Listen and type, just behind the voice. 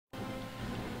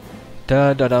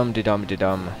Da da dum de dum de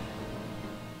dum.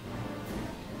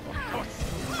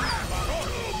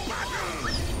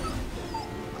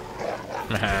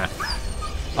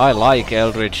 I like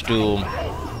Eldritch Doom.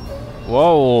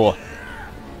 Whoa!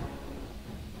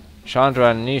 Chandra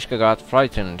and Nishka got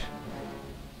frightened.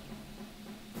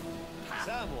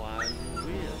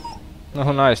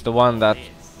 Oh nice, the one that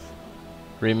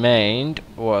remained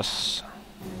was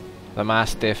the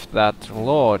Mastiff that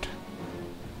Lord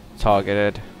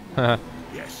targeted.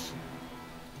 Yes.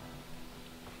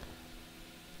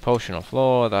 Potion of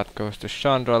Law, that goes to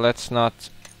Chandra. Let's not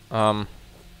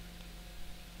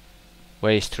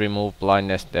waste remove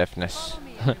blindness, deafness.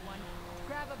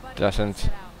 Doesn't.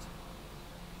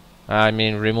 I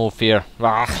mean remove fear.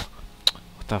 Ah,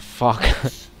 what the fuck?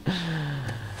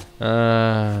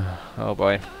 Oh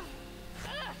boy.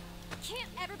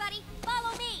 Everybody,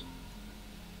 follow me.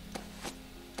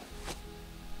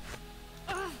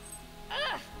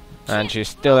 And she's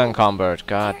still encumbered.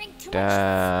 God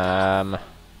damn.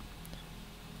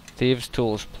 Thieves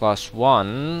tools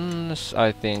 +1s.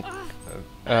 I think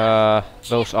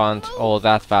those aren't all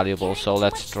that valuable, so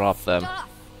let's drop them.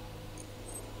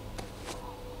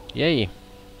 Yay.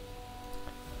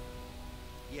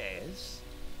 Yes.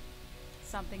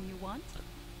 Something you want?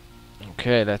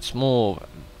 Okay, let's move.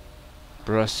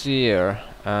 Brazier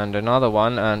and another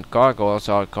one, and gargoyles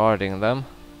are guarding them.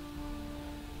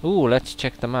 Ooh, let's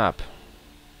check the map.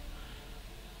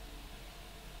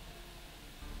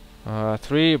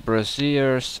 3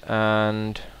 braziers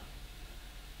and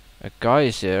a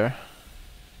geyser.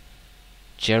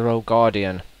 Jerro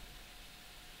Guardian.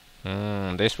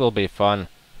 This will be fun.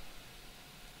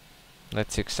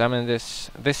 Let's examine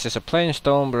this. This is a plain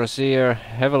stone brazier,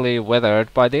 heavily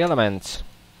weathered by the elements.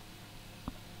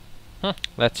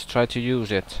 Let's try to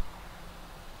use it.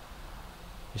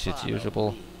 Is it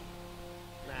usable?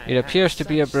 It appears to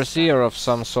be a brazier of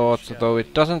some sort, though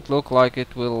it doesn't look like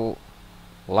it will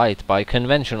light by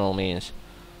conventional means.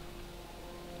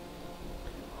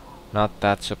 Not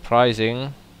that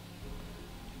surprising.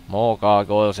 More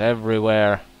gargoyles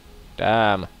everywhere.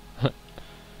 Damn.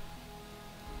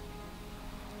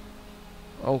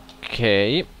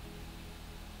 Okay.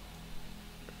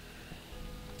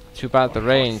 Too bad the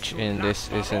range in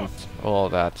this isn't all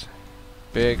that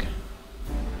big.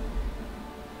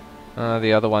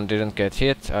 The other one didn't get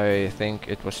hit. I think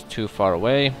it was too far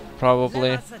away,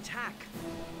 probably.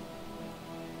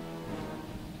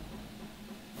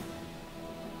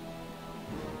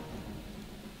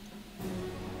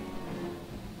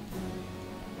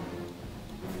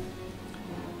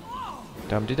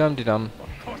 Dum-de-dum-de-dum.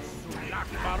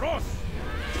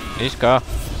 Ishka,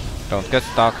 don't get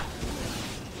stuck.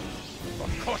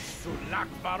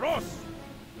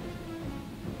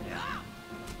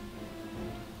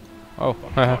 Oh,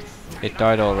 it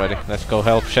died already. Let's go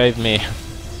help shave me.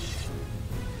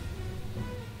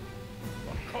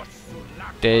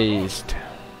 Dazed.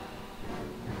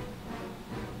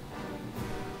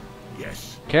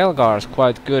 Yes. Kelgar's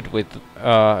quite good with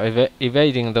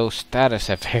evading those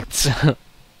status effects.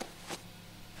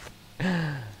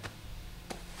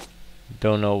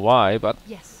 Don't know why, but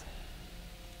Yes.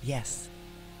 Yes.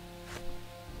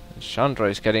 Chandra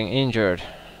is getting injured.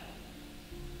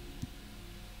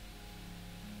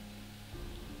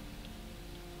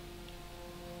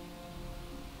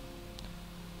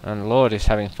 And Lord is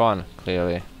having fun,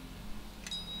 clearly.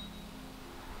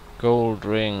 Gold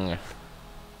ring.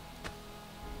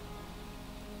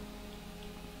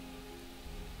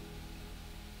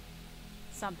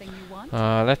 Something you want?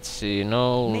 Let's see,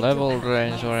 no Make level your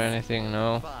range or anything,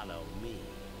 no. Follow me.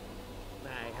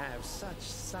 I have such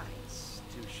sights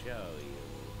to show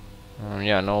you.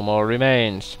 Yeah, no more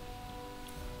remains.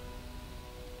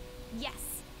 Yes.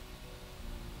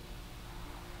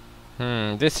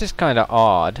 This is kinda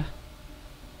odd.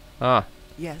 Ah,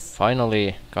 Yes.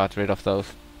 finally got rid of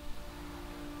those.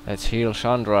 Let's heal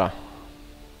Chandra.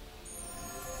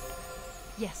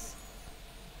 Yes.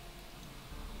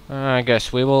 I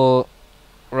guess we will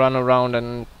run around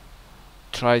and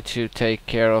try to take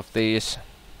care of these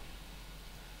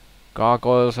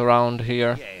gargoyles around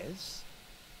here. Yes.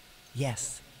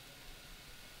 Yes.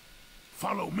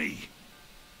 Follow me.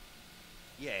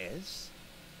 Yes.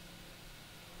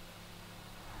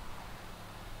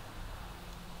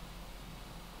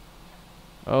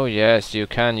 Oh yes, you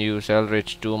can use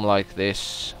Eldritch Doom like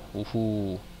this.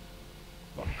 Woohoo.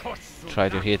 Try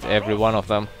to hit every one of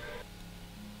them.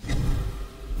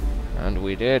 And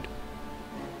we did.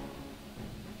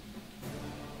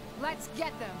 Let's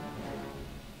get them.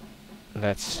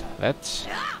 Let's.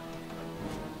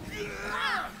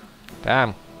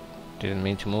 Damn. Didn't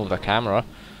mean to move the camera.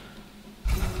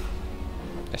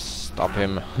 Yes, stop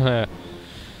him.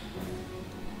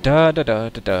 Da da da da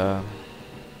da.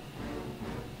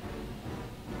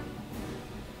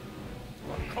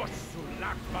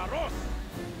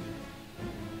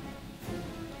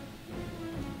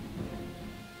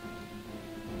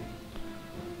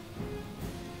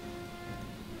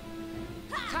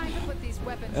 Time to put these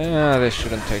weapons This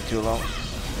shouldn't take too long.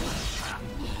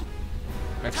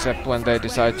 Except when they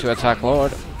decide to attack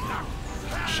Lord.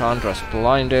 Chandra's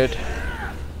blinded.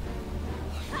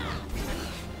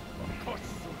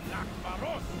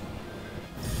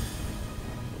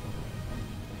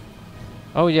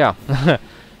 Oh yeah,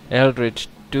 Eldritch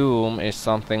Doom is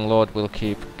something Lord will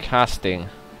keep casting.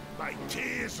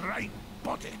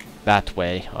 That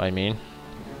way, I mean.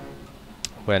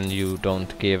 When you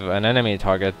don't give an enemy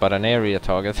target, but an area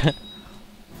target.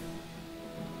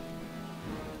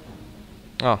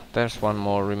 Oh, there's one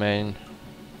more remain.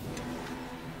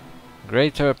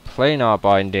 Greater planar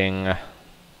binding.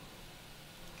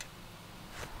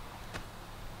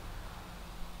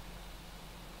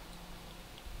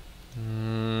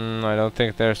 I don't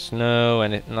think there's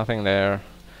nothing there.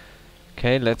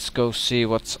 Okay, let's go see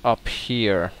what's up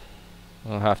here.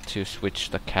 We'll have to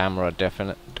switch the camera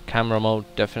mode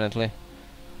definitely.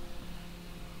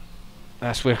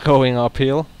 As we're going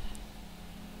uphill.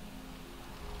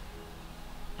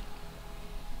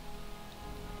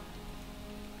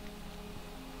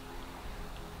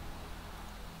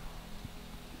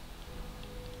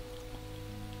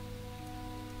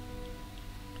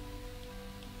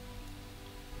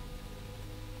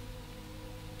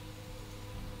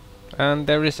 And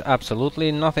there is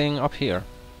absolutely nothing up here.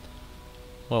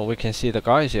 Well, we can see the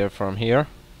guys here from here.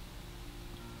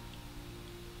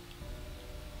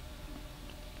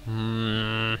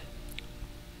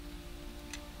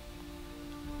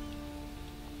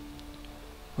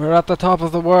 We're at the top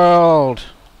of the world!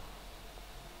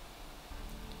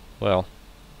 Well,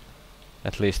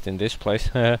 at least in this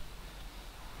place.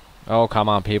 Oh, come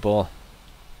on, people.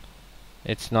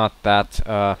 It's not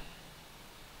that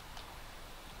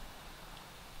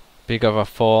big of a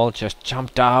fall, just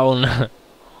jump down.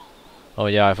 Oh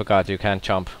yeah, I forgot you can't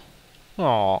jump.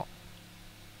 Aww.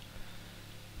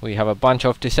 We have a bunch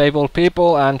of disabled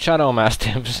people and shadow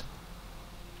mastiffs.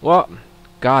 What?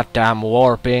 Goddamn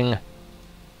warping.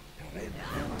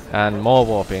 And more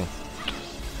warping.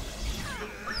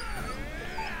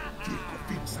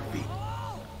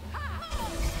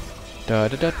 Da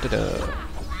da da da da.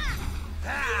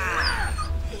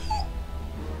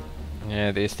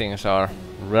 Yeah, these things are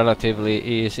relatively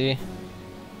easy.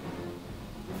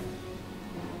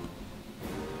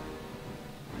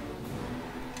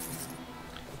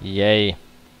 Yay.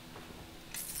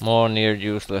 More near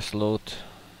useless loot.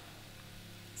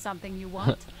 Something you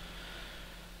want?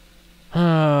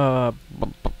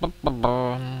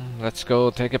 Let's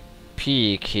go take a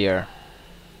peek here.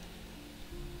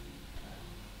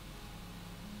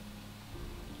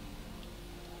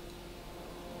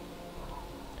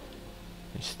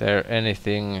 Is there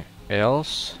anything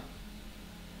else?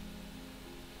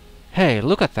 Hey,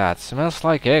 look at that! Smells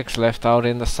like eggs left out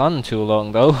in the sun too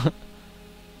long though.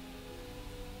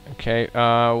 Okay,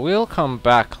 we'll come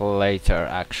back later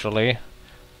actually.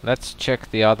 Let's check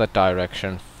the other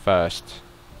direction first.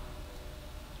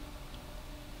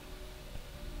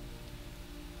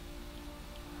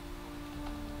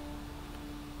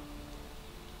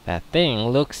 That thing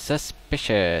looks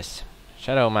suspicious.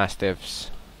 Shadow Mastiffs.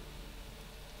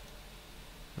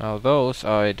 Now those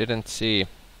I didn't see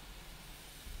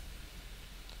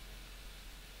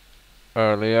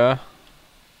earlier.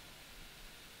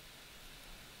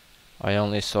 I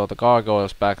only saw the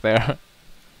gargoyles back there.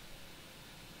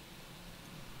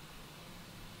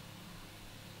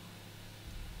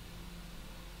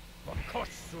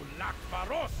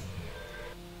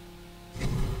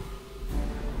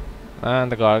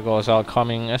 And the gargoyles are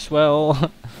coming as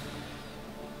well.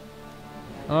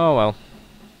 Oh well.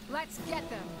 Let's get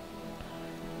them.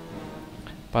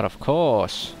 But of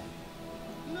course.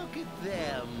 Look at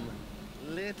them,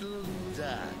 little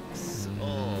ducks,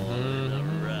 all in a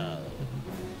row.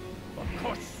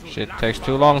 Shit, takes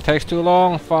too long,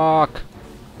 fuck.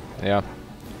 Yeah.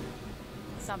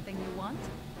 Something you want?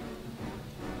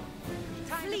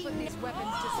 Time to put these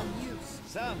weapons to some use.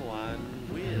 Someone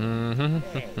will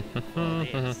pay for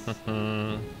this.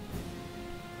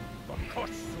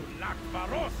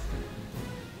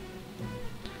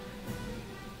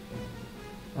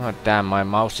 Oh damn, my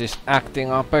mouse is acting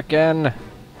up again.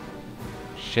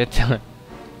 Shit. Time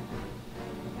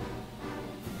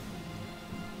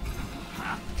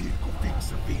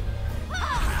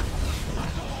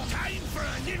for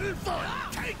a little fun.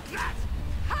 Take that.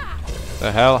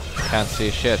 The hell? Can't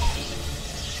see shit.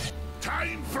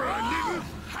 Time for a little.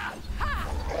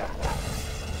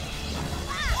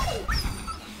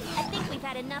 I think we've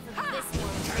had enough of this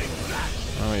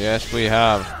one. Oh yes, we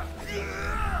have.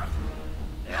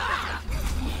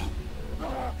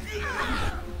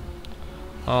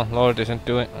 Oh, Lord isn't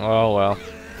doing... Oh well.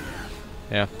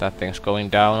 Yeah, that thing's going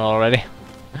down already.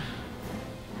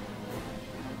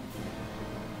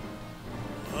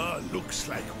 Looks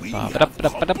like we have company.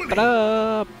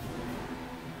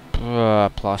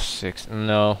 +6.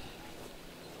 No.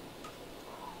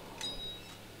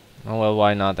 Oh well,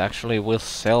 why not? Actually, we'll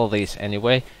sell these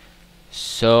anyway.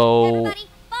 So... Everybody,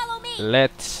 follow me!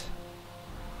 Let's...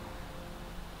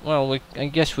 Well, I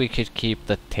guess we could keep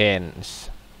the 10s.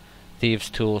 Thieves'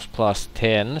 tools plus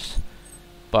 10s.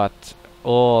 But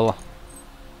all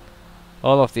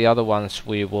of the other ones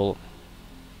we will...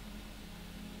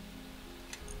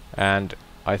 And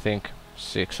I think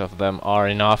 6 of them are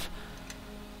enough.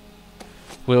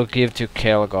 We'll give to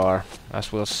Kelgar,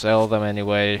 as we'll sell them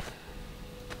anyway.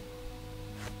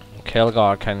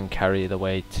 Kelgar can carry the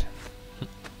weight.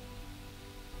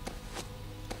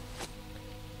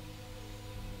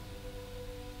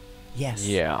 Yes.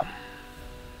 Yeah.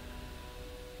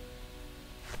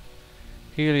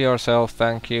 Heal yourself,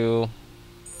 thank you.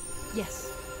 Yes.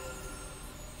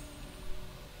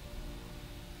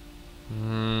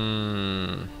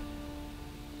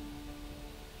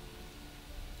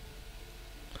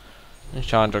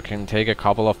 Chandra can take a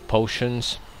couple of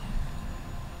potions.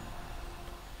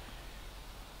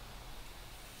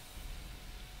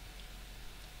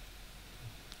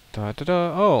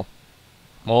 Oh,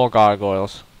 more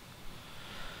gargoyles.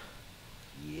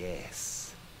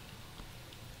 Yes.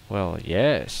 Well,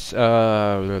 yes.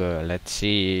 Let's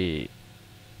see.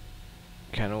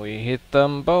 Can we hit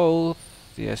them both?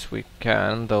 Yes, we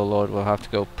can. Though Lord will have to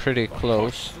go pretty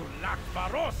close.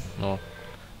 No,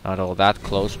 not all that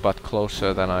close, but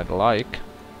closer than I'd like.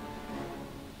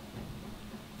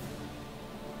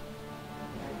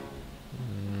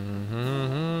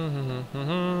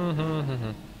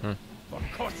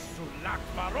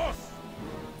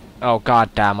 Oh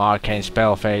goddamn arcane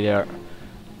spell failure.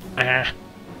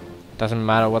 Doesn't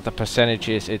matter what the percentage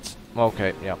is, it's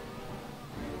okay, yeah.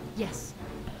 Yes.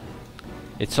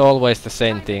 It's always the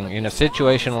same thing. In a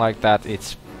situation like that,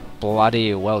 it's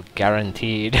bloody well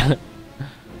guaranteed.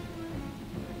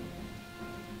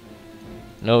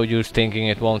 No use thinking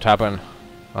it won't happen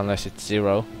unless it's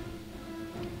 0.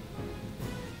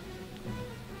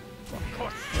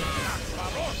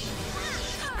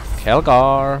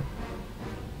 Kelgar.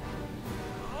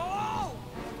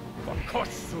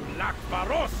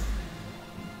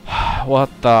 What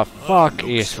the fuck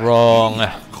is wrong?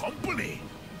 Company.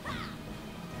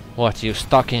 What, you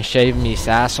stuck in Shave Me's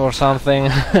ass or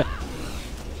something?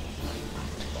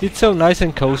 It's so nice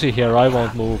and cozy here, I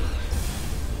won't move.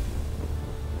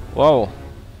 Whoa.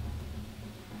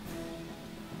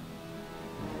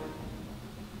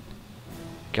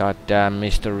 Goddamn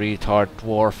Mr. Retard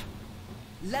Dwarf.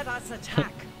 Let us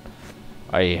attack.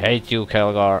 I hate you,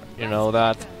 Kelgar, you know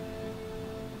that.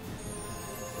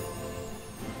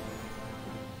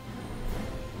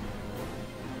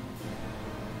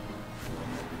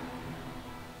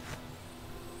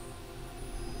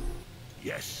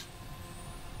 Yes.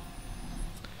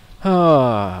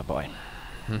 Ah, boy.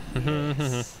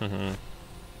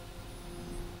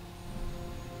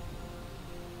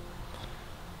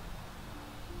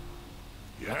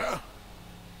 Yeah.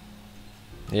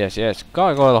 Yes, yes,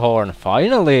 Gargoyle Horn,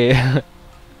 finally!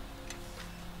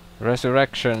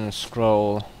 Resurrection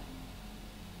Scroll.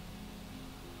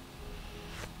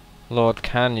 Lord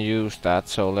can use that,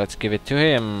 so let's give it to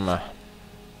him.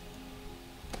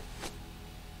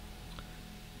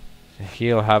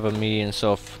 He'll have a means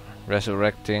of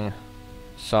resurrecting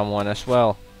someone as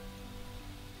well.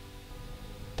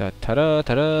 Ta-da,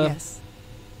 ta-da! Yes.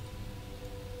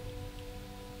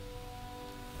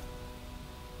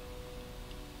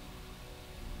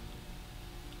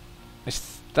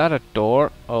 Is that a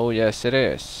door? Oh yes it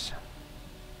is.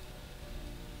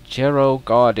 Jerro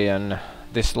Guardian.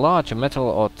 This large metal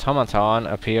automaton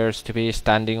appears to be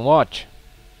standing watch.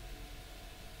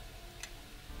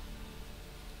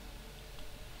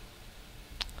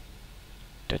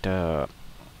 Ta-da.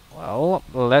 Well,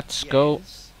 let's go.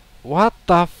 Yes. What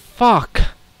the fuck?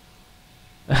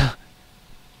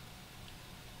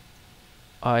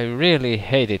 I really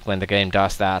hate it when the game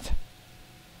does that.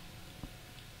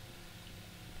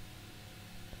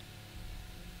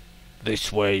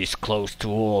 This way is closed to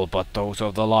all but those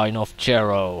of the line of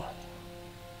Jerro.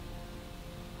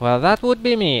 Well, that would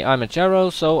be me. I'm a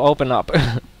Jerro, so open up.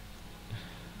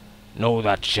 Know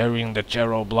that sharing the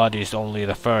Jerro blood is only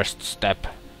the first step.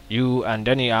 You and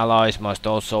any allies must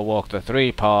also walk the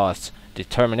three paths: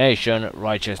 determination,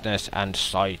 righteousness, and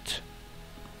sight.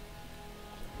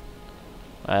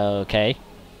 Okay.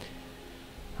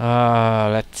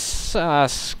 Let's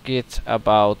ask it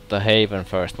about the Haven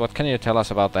first. What can you tell us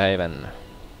about the Haven?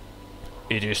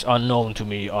 It is unknown to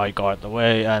me. I guard the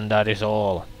way, and that is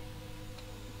all.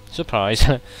 Surprise.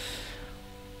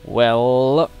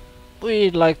 Well,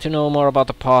 we'd like to know more about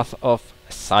the path of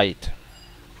sight.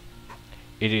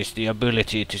 It is the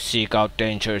ability to seek out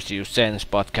dangers you sense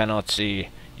but cannot see.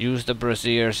 Use the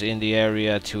braziers in the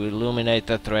area to illuminate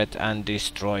the threat and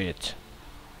destroy it.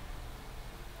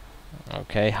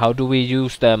 Okay, how do we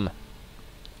use them?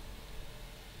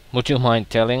 Would you mind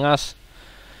telling us?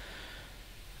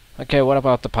 Okay, what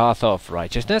about the path of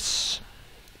righteousness?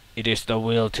 It is the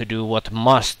will to do what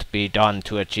must be done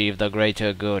to achieve the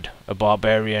greater good. A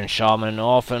barbarian shaman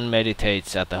often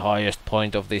meditates at the highest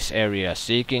point of this area,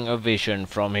 seeking a vision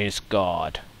from his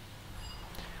god.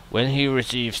 When he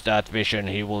receives that vision,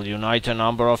 he will unite a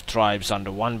number of tribes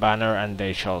under one banner, and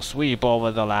they shall sweep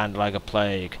over the land like a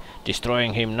plague.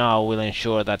 Destroying him now will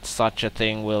ensure that such a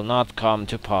thing will not come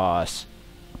to pass.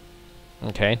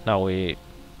 Okay, now we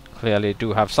clearly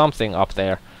do have something up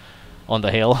there on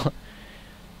the hill.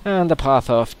 And the path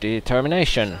of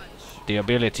determination. The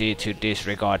ability to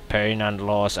disregard pain and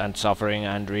loss and suffering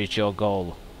and reach your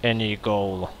goal. Any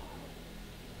goal.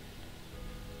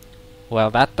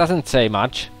 Well, that doesn't say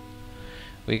much.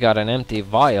 We got an empty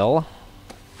vial.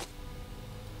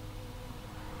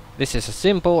 This is a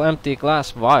simple empty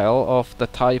glass vial of the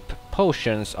type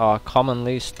potions are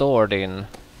commonly stored in.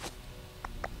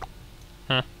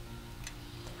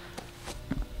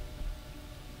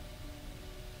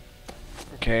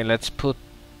 Okay, let's put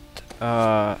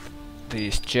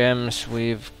these gems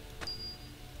we've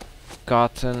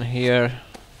gotten here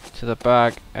to the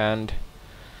bag and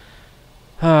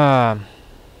oh,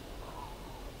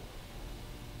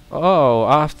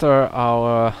 after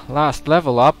our last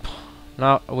level up,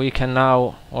 now we can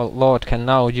well, Lord can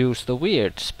now use the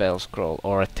weird spell scroll,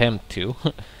 or attempt to.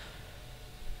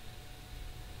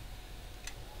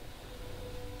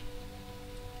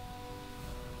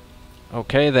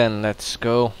 Okay then, let's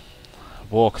go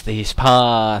walk these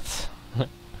paths,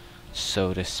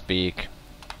 so to speak.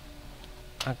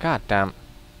 Oh, goddamn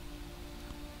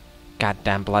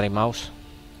bloody mouse.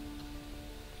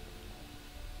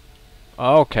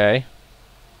 Okay.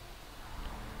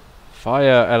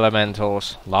 Fire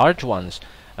elementals, large ones.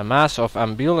 A mass of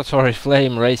ambulatory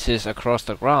flame races across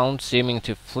the ground, seeming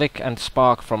to flick and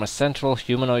spark from a central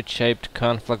humanoid-shaped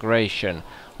conflagration.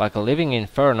 Like a living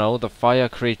inferno, the fire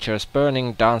creature's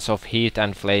burning dance of heat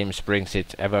and flames brings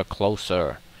it ever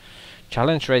closer.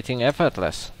 Challenge rating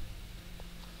effortless.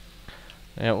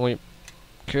 Yeah, we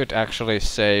could actually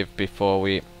save before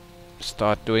we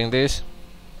start doing this.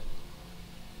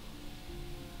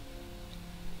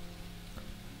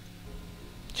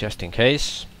 Just in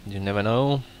case, you never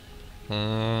know.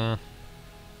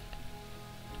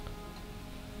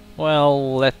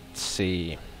 Well, let's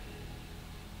see.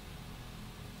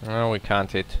 No, we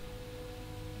can't hit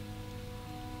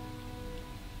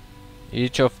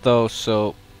each of those,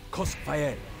 so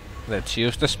let's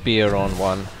use the spear on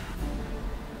one.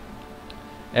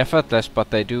 Effortless, but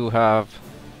they do have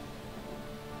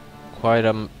quite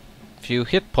a few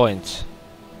hit points.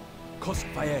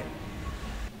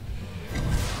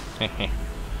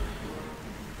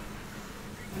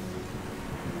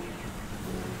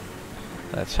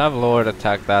 Let's have Lord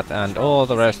attack that, and all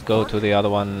the rest go to the other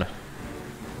one.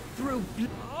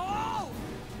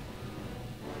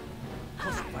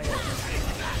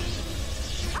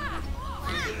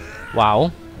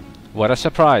 Wow, what a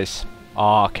surprise.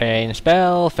 Arcane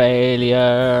spell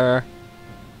failure.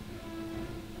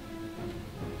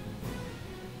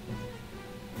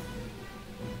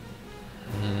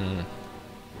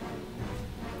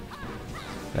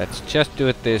 Let's just do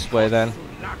it this way then.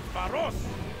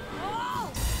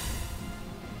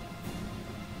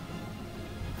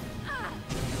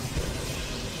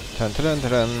 Dun, dun,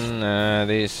 dun, dun.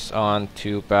 These aren't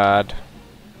too bad.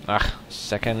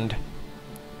 Second.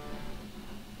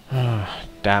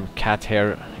 Damn cat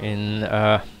hair in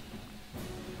the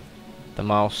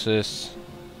mouse's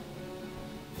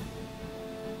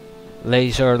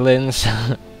laser lens.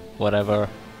 Whatever.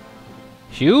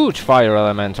 Huge fire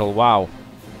elemental, wow.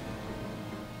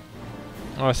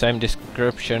 Oh, same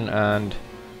description and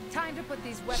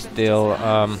still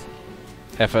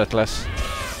effortless.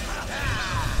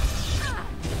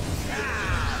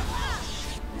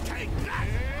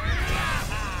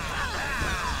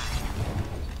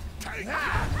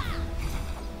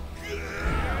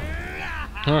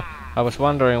 I was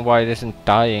wondering why it isn't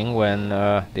dying when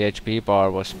the HP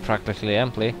bar was practically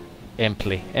empty.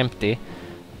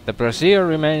 The brazier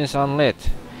remains unlit.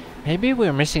 Maybe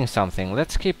we're missing something.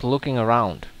 Let's keep looking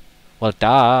around. Well, duh,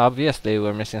 obviously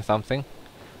we're missing something.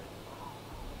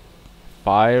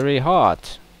 Fiery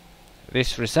heart.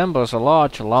 This resembles a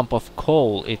large lump of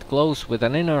coal. It glows with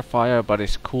an inner fire but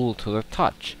is cool to the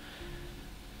touch.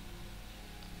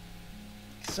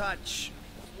 Such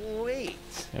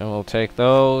weight. And we'll take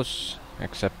those,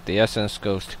 except the essence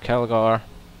goes to Kelgar.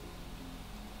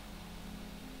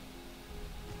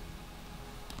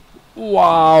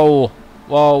 Wow!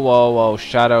 Whoa, whoa, whoa.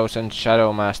 Shadows and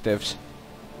shadow mastiffs.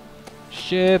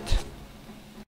 Shit.